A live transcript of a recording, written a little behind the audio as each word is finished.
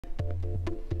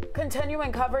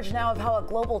Continuing coverage now of how a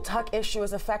global tech issue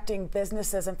is affecting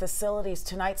businesses and facilities.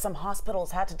 Tonight, some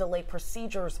hospitals had to delay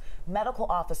procedures. Medical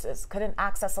offices couldn't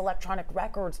access electronic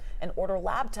records and order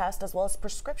lab tests as well as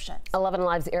prescriptions. 11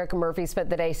 Alive's Erica Murphy spent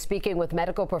the day speaking with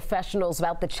medical professionals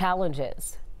about the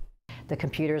challenges. The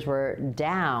computers were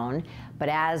down, but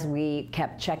as we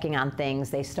kept checking on things,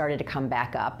 they started to come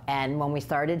back up. And when we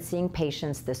started seeing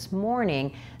patients this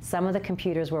morning, some of the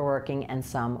computers were working and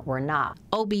some were not.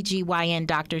 OBGYN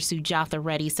Dr. Sujatha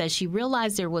Reddy says she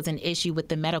realized there was an issue with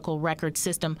the medical record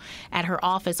system at her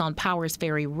office on Powers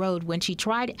Ferry Road when she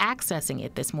tried accessing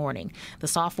it this morning. The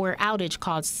software outage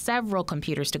caused several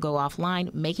computers to go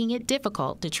offline, making it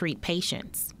difficult to treat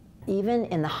patients. Even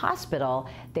in the hospital,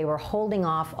 they were holding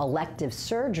off elective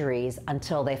surgeries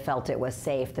until they felt it was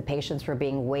safe. The patients were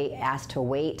being asked to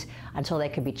wait until they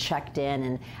could be checked in.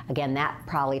 And again, that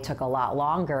probably took a lot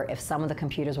longer if some of the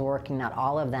computers were working, not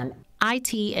all of them.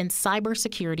 IT and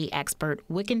cybersecurity expert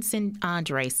Wickinson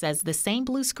Andre says the same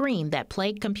blue screen that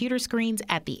plagued computer screens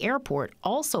at the airport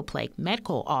also plagued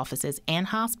medical offices and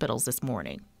hospitals this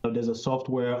morning. There's a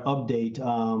software update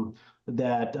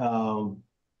that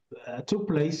took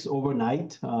place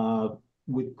overnight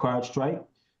with CrowdStrike,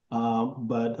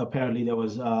 but apparently there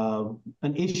was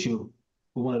an issue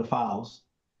with one of the files.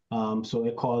 So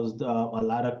it caused a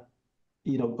lot of,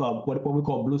 what we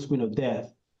call blue screen of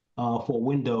death for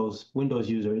Windows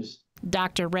users.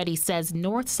 Dr. Reddy says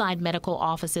Northside medical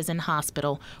offices and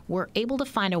hospital were able to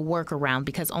find a workaround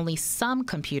because only some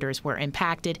computers were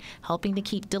impacted, helping to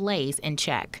keep delays in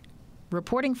check.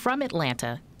 Reporting from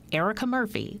Atlanta, Erica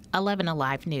Murphy, 11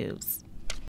 Alive News.